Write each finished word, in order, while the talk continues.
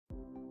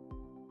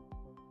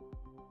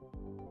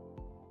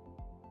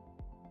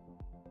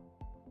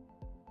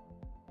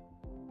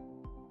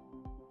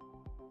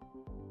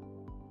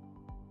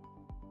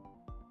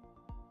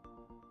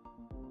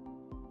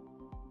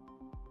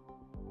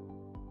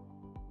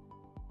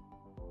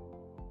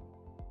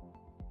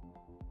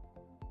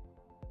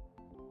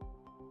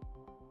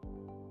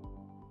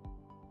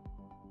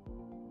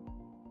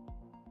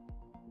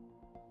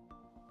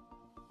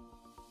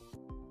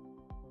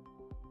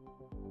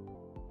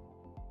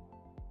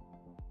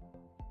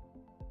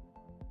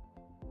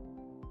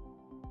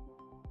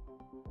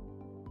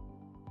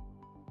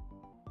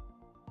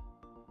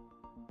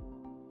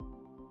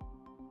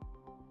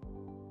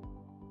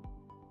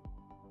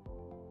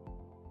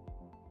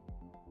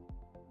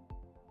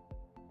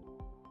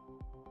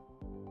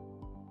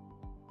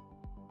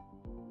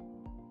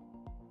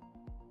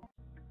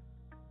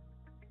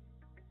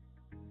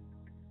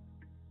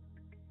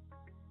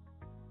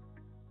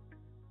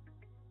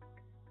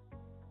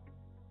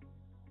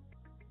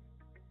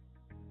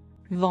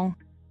Vent.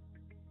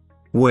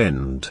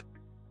 Wind.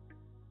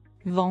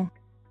 Vent.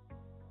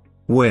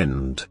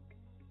 Wind.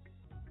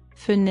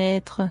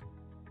 Fenêtre.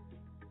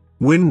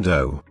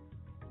 Window.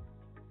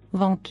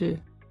 Venteux.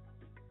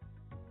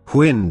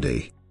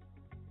 Windy.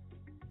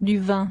 Du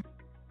vin.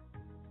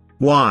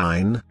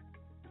 Wine.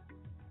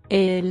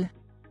 Aile.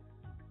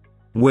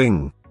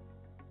 Wing.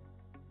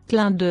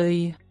 Clin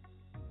d'œil.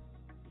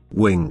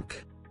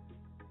 Wink.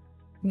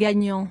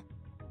 Gagnant.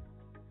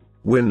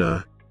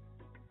 Winner.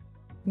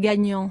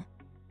 Gagnant.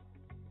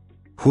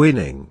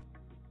 Winning.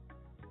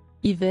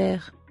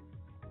 Hiver.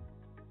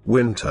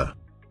 Winter.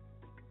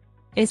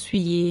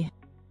 Essuyer.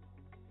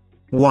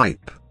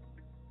 Wipe.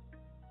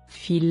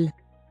 Fil.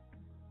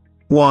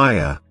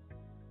 Wire.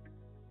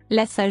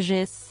 La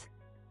sagesse.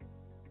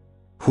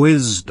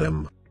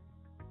 Wisdom.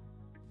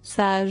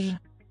 Sage.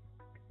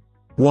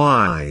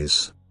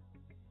 Wise.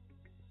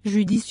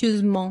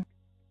 Judicieusement.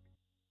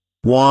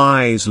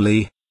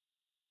 Wisely.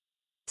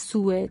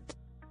 Souhaite.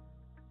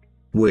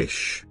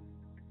 Wish.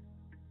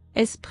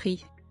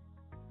 Esprit.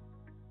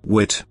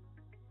 Wit.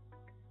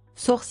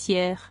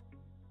 Sorcière.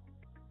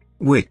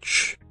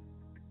 Witch.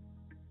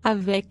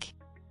 Avec.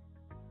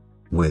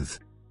 With.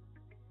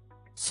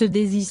 Se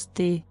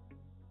désister.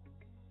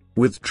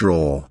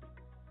 Withdraw.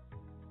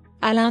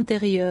 À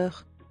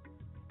l'intérieur.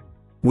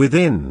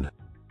 Within.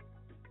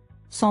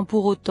 Sans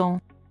pour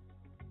autant.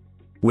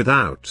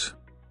 Without.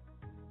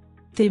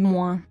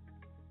 Témoin.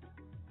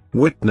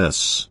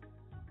 Witness.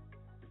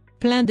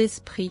 Plein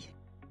d'esprit.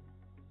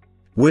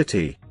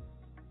 Witty.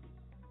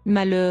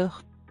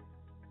 Malheur.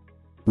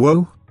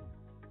 Woe.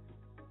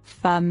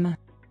 Femme.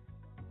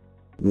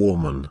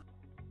 Woman.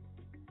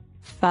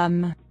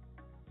 Femme.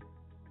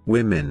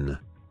 Women.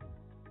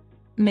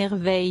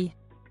 Merveille.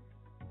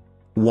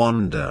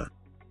 Wonder.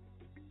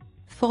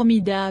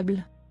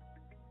 Formidable.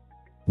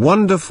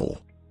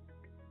 Wonderful.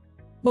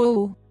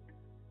 Oh.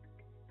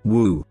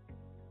 Woo.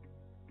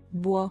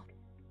 Bois.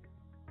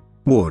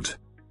 Wood.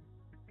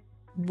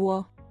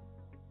 Bois.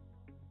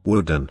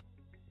 Wooden.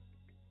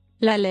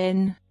 La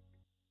laine.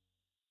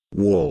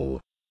 Wool.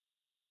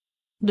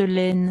 De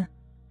laine.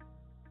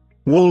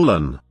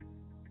 Woolen.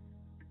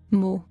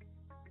 Mot.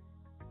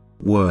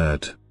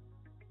 Word.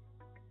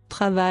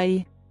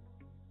 Travail.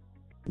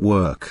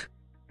 Work.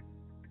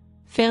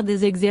 Faire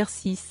des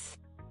exercices.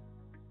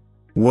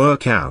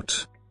 Work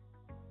out.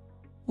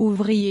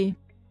 Ouvrier.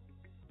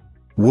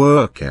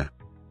 Worker.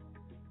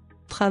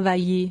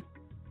 Travailler.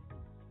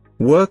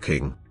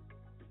 Working.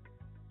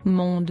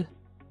 Monde.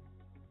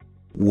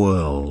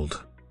 World.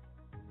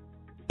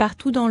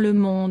 Partout dans le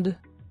monde.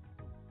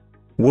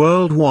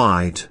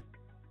 Worldwide.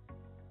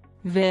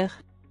 Ver.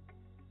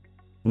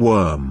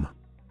 Worm.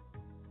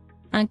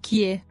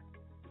 Inquiet.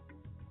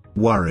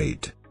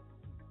 Worried.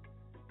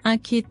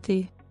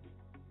 Inquiété.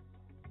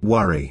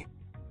 Worry.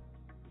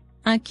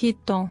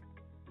 Inquiétant.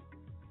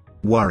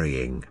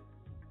 Worrying.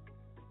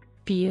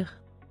 Pire.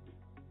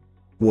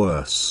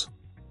 Worse.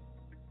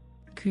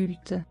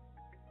 Culte.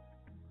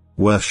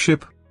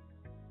 Worship.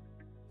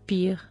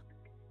 Pire.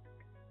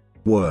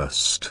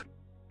 Worst.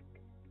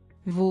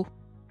 Vaut.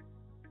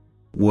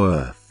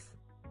 Worth.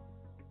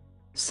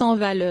 Sans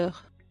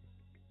valeur.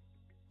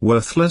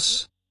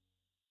 Worthless.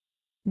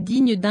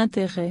 Digne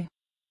d'intérêt.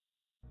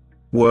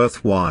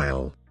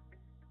 Worthwhile.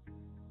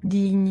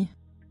 Digne.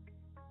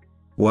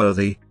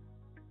 Worthy.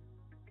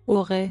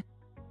 Aurait.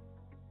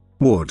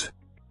 Would.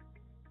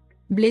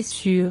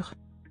 Blessure.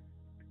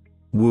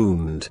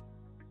 Wound.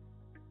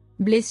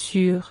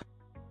 Blessure.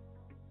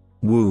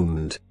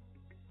 Wound.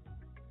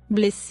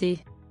 Blessé.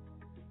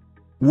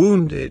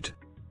 Wounded.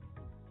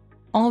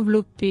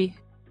 Enveloppé.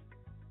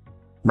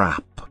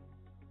 Wrap.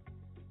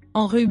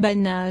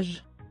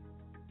 Enrubanage.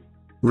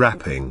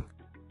 Wrapping.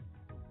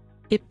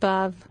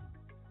 Épave.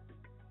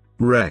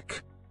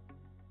 Wreck.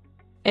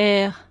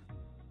 Air.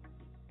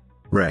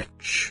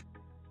 Wretch.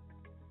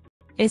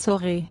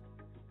 Essoré.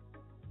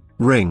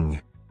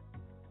 Ring.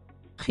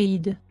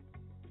 Ride.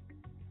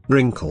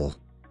 Wrinkle.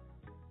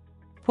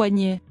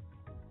 Poignet.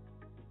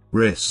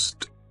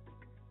 Wrist.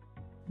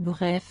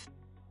 Bref.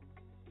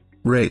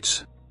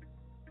 Writ.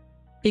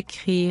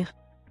 Écrire.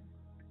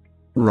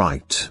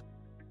 Write.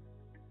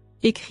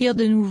 Écrire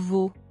de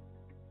nouveau.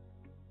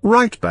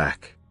 Write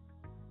back.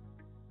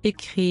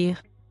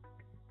 Écrire.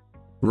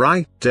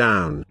 Write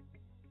down.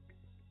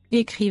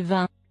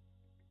 Écrivain.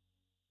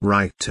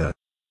 Writer.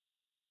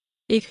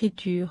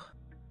 Écriture.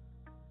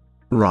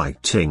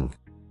 Writing.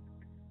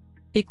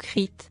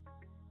 Écrite.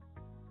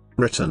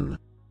 Written.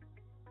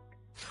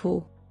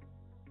 Faux.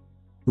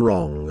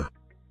 Wrong.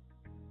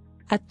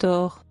 À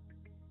tort.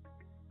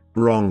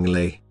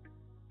 Wrongly.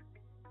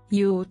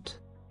 Yacht.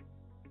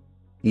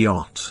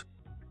 Yacht.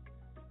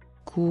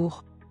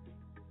 Cour.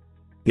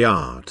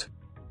 Yard.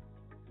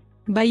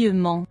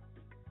 Bâillement.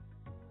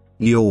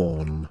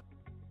 Yawn.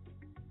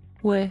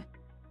 Ouais.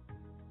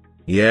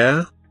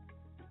 Yeah.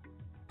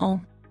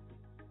 En.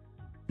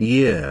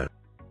 Year.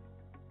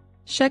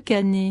 Chaque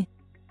année.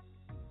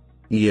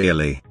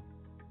 Yearly.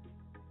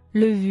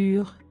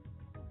 Levure.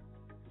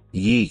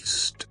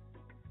 Yeast.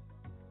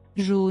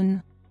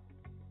 Jaune.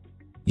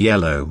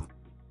 yellow,